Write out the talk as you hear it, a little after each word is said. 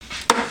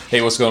Hey,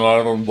 what's going on,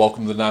 everyone?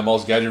 Welcome to the 9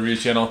 Balls Gadget Review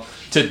channel.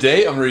 Today,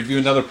 I'm going to review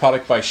another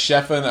product by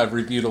Chef'n. I've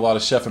reviewed a lot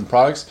of Chef'n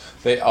products.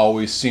 They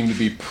always seem to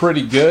be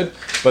pretty good,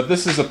 but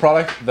this is a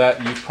product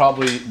that you've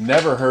probably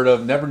never heard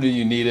of, never knew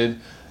you needed,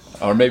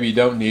 or maybe you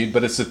don't need,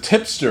 but it's a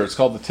Tipster. It's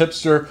called the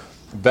Tipster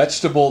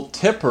Vegetable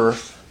Tipper.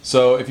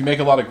 So if you make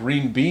a lot of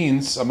green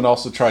beans, I'm going to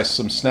also try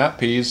some snap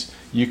peas,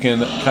 you can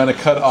kind of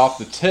cut off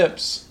the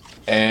tips,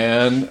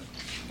 and,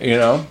 you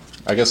know,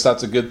 I guess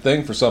that's a good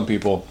thing for some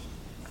people.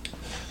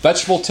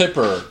 Vegetable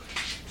Tipper,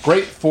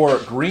 great for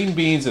green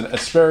beans and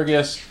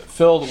asparagus,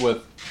 filled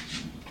with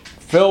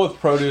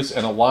produce,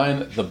 and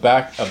align the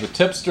back of the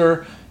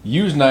tipster.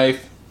 Use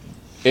knife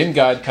in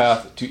guide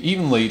path to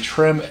evenly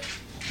trim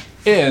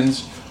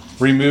ends,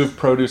 remove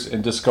produce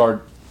and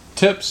discard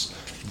tips.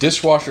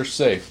 Dishwasher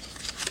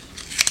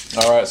safe.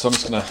 All right, so I'm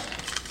just gonna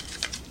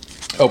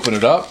open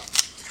it up,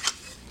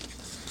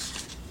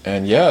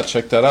 and yeah,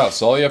 check that out.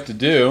 So all you have to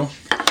do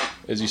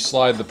is you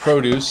slide the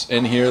produce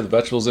in here, the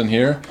vegetables in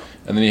here,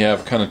 and then you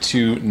have kind of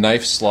two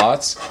knife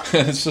slots.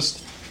 And it's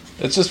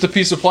just a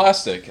piece of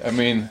plastic. I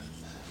mean,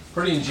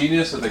 pretty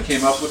ingenious that they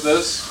came up with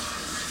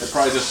this. They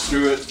probably just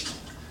threw it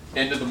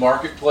into the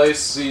marketplace,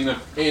 seeing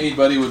if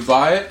anybody would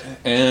buy it,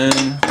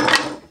 and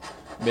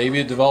maybe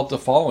it developed a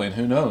following.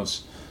 Who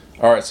knows?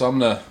 All right, so I'm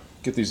gonna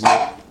get these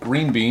little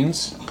green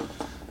beans,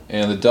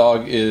 and the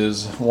dog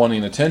is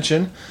wanting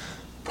attention.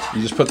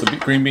 You just put the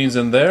green beans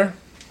in there.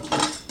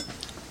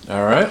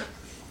 All right.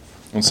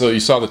 And so you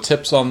saw the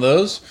tips on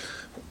those.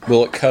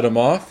 Will it cut them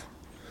off?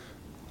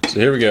 So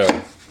here we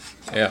go.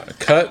 Yeah, a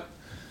cut.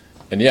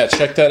 And yeah,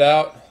 check that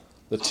out.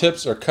 The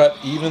tips are cut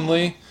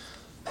evenly,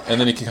 and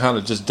then you can kind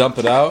of just dump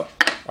it out.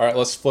 All right,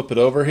 let's flip it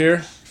over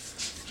here.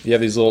 You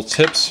have these little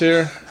tips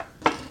here.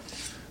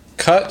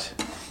 Cut.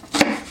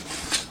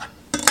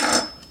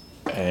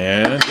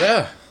 And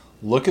yeah,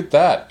 look at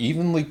that.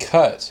 Evenly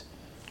cut.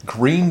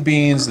 Green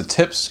beans, the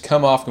tips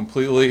come off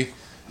completely,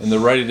 and they're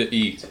ready to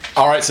eat.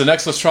 All right, so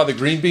next let's try the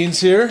green beans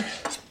here.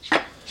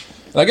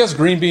 And I guess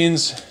green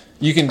beans,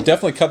 you can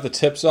definitely cut the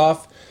tips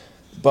off,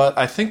 but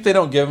I think they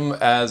don't give them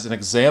as an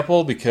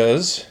example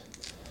because,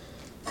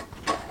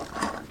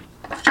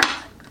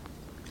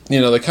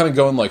 you know, they kind of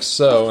go in like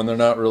so, and they're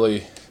not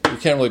really, you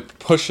can't really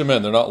push them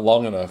in. They're not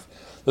long enough.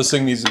 This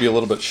thing needs to be a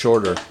little bit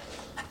shorter.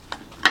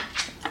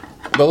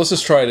 But let's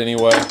just try it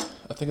anyway.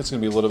 I think it's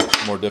going to be a little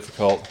bit more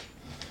difficult.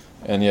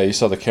 And yeah, you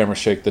saw the camera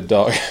shake. The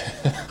dog.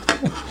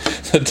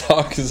 The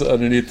dog is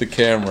underneath the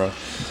camera.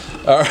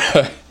 All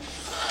right.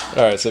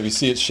 All right, so if you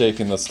see it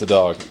shaking, that's the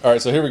dog. All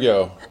right, so here we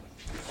go.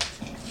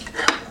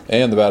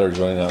 And the battery's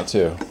running out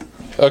too.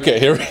 Okay,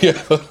 here we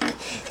go.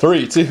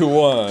 3, 2,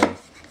 1.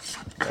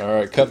 All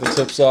right, cut the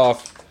tips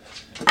off.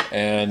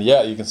 And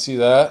yeah, you can see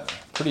that.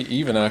 Pretty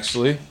even,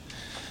 actually.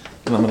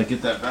 And I'm going to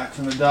get that back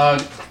from the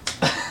dog.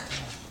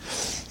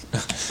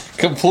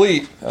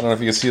 Complete. I don't know if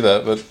you can see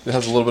that, but it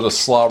has a little bit of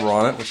slobber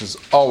on it, which is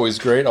always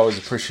great, always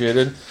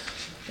appreciated.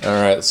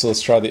 All right, so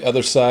let's try the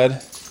other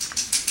side.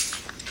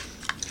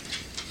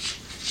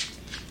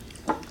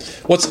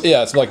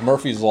 It's like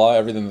Murphy's Law.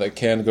 Everything that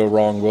can go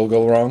wrong will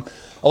go wrong.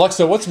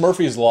 Alexa, what's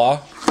Murphy's Law?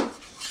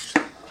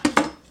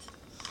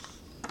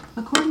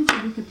 According to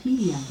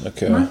Wikipedia,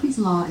 okay. Murphy's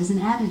Law is an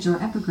adage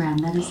or epigram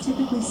that is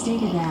typically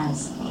stated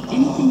as,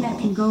 anything that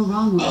can go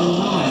wrong will go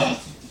wrong.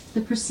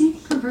 The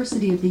perceived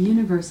perversity of the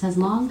universe has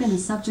long been a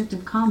subject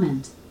of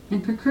comment,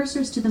 and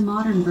precursors to the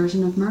modern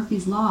version of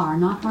Murphy's Law are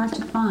not hard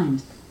to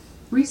find.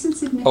 Recent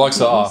significant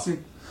Alexa off.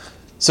 research.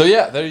 So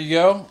yeah, there you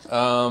go.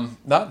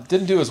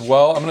 Didn't do as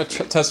well. I'm going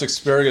to test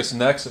asparagus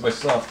next if I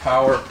still have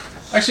power.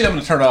 Actually, I'm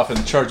going to turn it off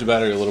and charge the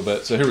battery a little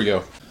bit. So here we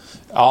go.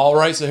 All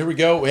right, so here we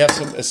go. We have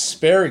some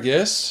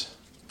asparagus.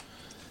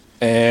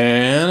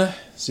 And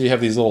so you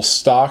have these little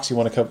stalks. You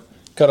want to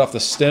cut off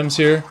the stems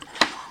here.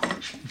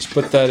 Just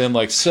put that in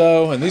like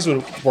so. And these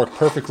would work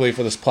perfectly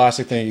for this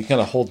plastic thing. You kind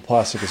of hold the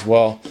plastic as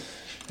well.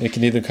 And you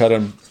can either cut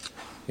them,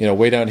 you know,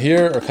 way down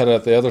here, or cut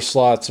out the other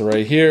slots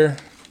right here.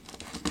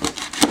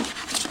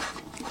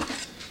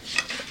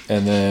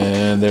 And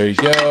then there you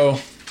go.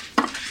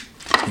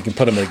 You can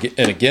put them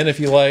in again if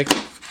you like.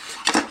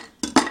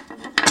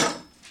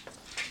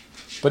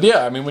 But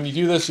yeah, I mean, when you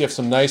do this, you have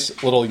some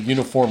nice little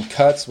uniform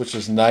cuts, which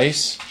is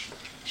nice.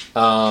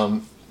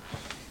 Do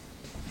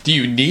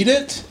you need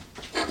it?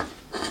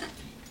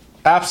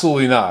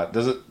 Absolutely not.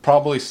 Does it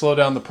probably slow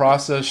down the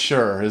process?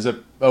 Sure. Is it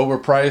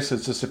overpriced?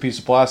 It's just a piece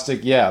of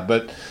plastic? Yeah,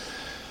 but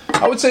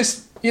I would say,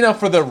 you know,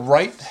 for the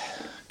right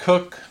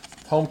cook,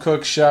 home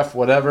cook, chef,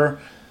 whatever,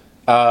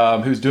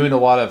 who's doing a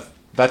lot of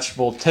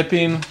vegetable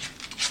tipping,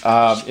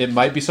 it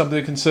might be something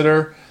to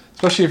consider,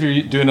 especially if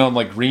you're doing it on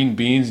like green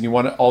beans and you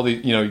want all the,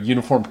 you know,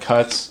 uniform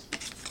cuts.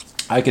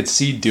 I could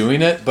see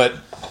doing it, but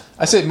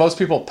I say most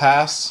people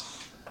pass.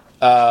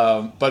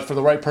 But for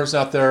the right person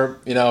out there,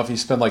 you know, if you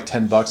spend like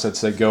 $10, I'd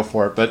say go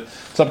for it. But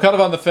so I'm kind of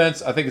on the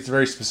fence. I think it's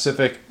very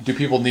specific. Do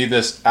people need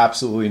this?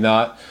 Absolutely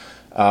not.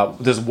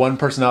 Does one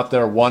person out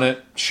there want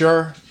it?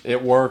 Sure,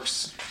 it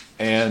works,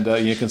 and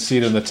you can see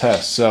it in the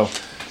test. So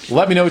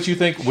Let me know what you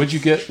think. Would you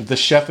get the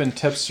Chef and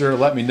Tipster?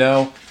 Let me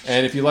know.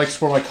 And if you'd like to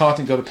support my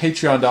content, go to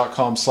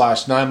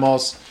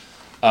patreon.com/9malls.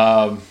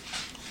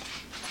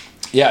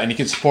 Yeah, and you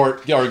can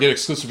support or get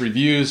exclusive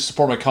reviews,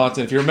 support my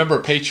content. If you're a member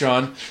of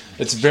Patreon,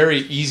 it's very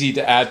easy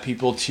to add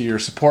people to your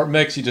support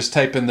mix. You just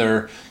type in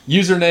their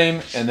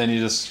username, and then you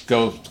just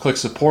go click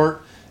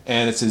support,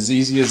 and it's as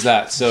easy as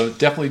that. So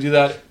definitely do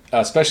that,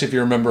 especially if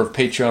you're a member of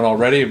Patreon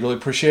already. I really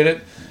appreciate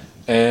it.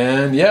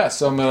 And yeah,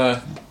 so I'm going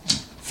to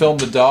film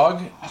the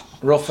dog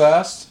real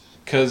fast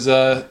because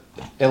it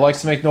likes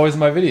to make noise in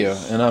my video.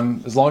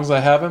 And as long as I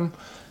have him,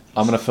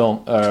 I'm going to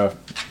film,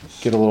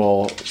 get a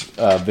little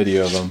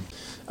video of him.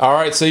 All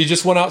right, so you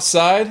just went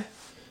outside.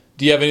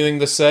 Do you have anything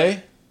to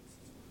say?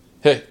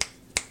 Hey,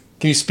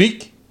 can you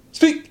speak?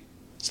 Speak!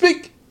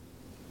 Speak!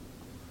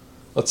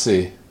 Let's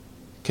see.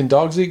 Can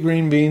dogs eat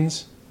green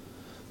beans?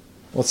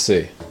 Let's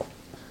see.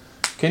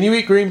 Can you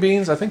eat green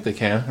beans? I think they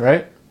can,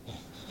 right?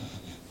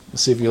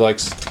 Let's see if he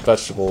likes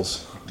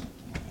vegetables.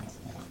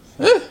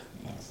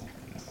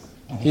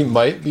 He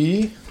might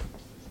be.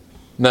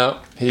 No,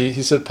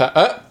 he said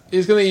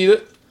he's going to eat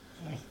it.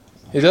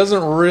 He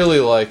doesn't really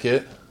like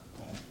it.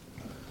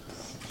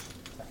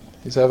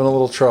 He's having a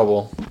little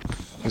trouble.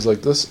 He's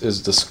like, this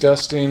is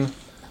disgusting.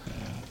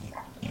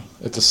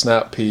 It's a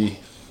snap pea.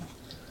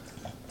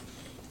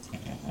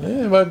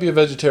 He might be a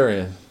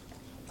vegetarian.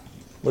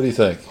 What do you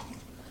think?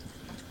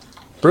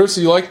 Bruce,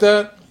 you like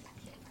that?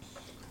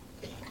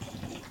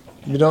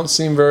 You don't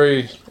seem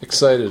very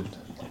excited.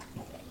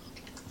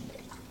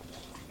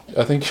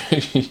 I think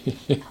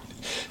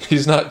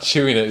he's not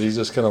chewing it. He's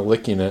just kind of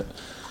licking it.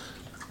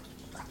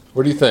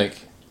 What do you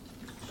think?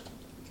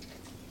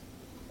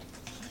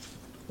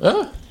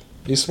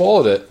 He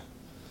swallowed it.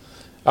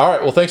 All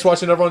right. Well, thanks for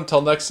watching, everyone.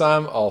 Until next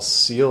time, I'll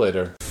see you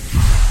later.